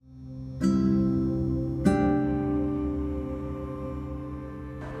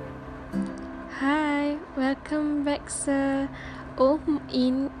welcome back, sir. Oh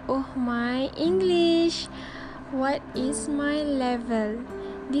my English. What is my level?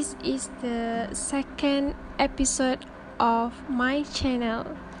 This is the second episode of my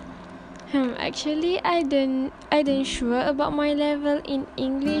channel. Actually, I don't sure about my level in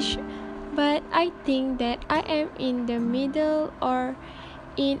English, but I think that I am in the middle or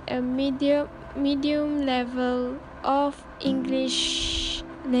in a medium level of English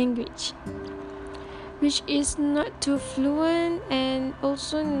language, which is not too fluent and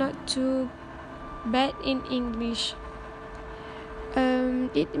also not too bad in English.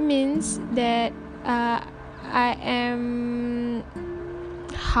 It means that I am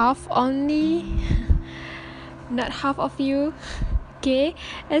half only, not half of you. Okay,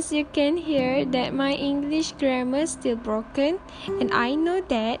 as you can hear that my English grammar is still broken, and I know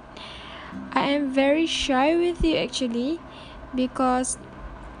that I am very shy with you actually, because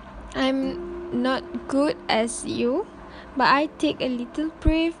I'm not good as you, but I take a little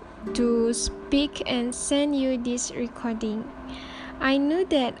brief to speak and send you this recording. I know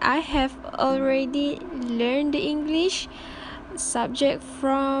that I have already learned the English subject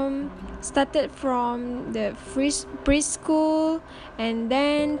started from the preschool, and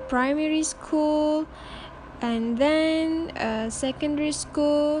then primary school, and then secondary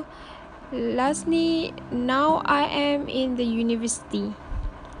school. Lastly, now I am in the university,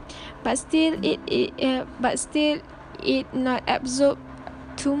 but still it not absorb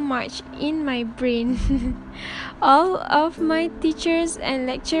too much in my brain. All of my teachers and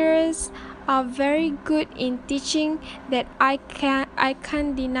lecturers are very good in teaching, that I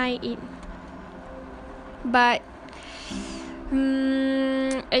can't deny it. But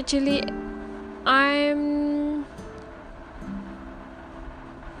actually I'm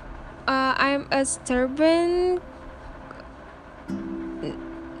a stubborn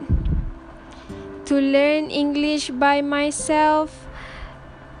to learn English by myself,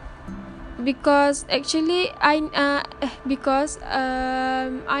 because actually I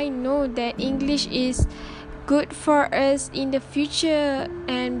know that English is good for us in the future,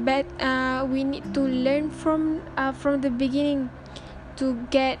 and but we need to learn from the beginning to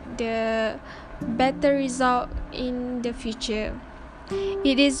get the better result in the future.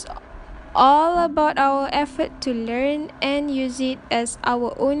 It is all about our effort to learn and use it as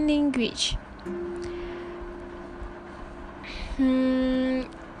our own language.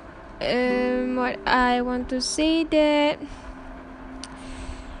 What I want to say that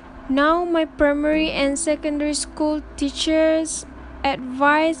now my primary and secondary school teachers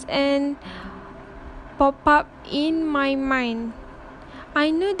advice and pop up in my mind.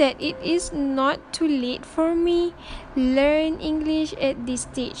 I know that it is not too late for me learn English at this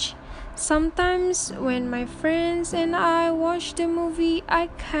stage. Sometimes when my friends and I watch the movie, I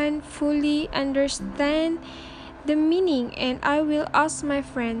can't fully understand the meaning, and I will ask my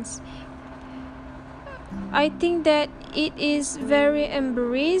friends. I think that it is very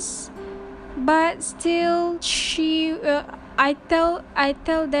embarrassing, but still I tell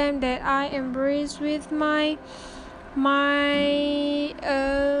them that I embrace with my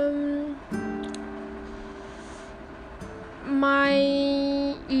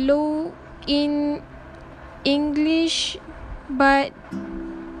low in English, but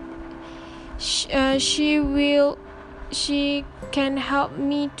she can help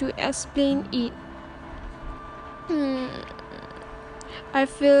me to explain it. I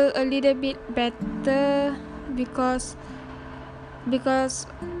feel a little bit better because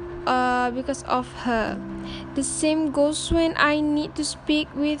of her. The same goes when I need to speak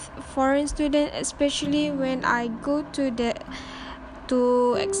with foreign students, especially when I go to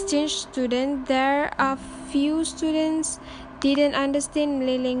exchange student. There are few students didn't understand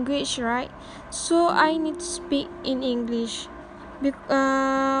Malay language, right? So I need to speak in English,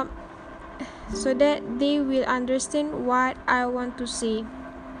 so that they will understand what I want to say.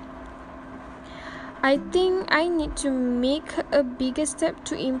 I think I need to make a bigger step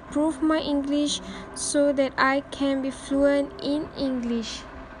to improve my English so that I can be fluent in English.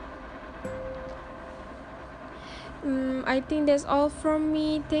 I think that's all from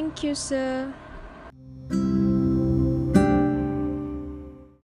me. Thank you, sir.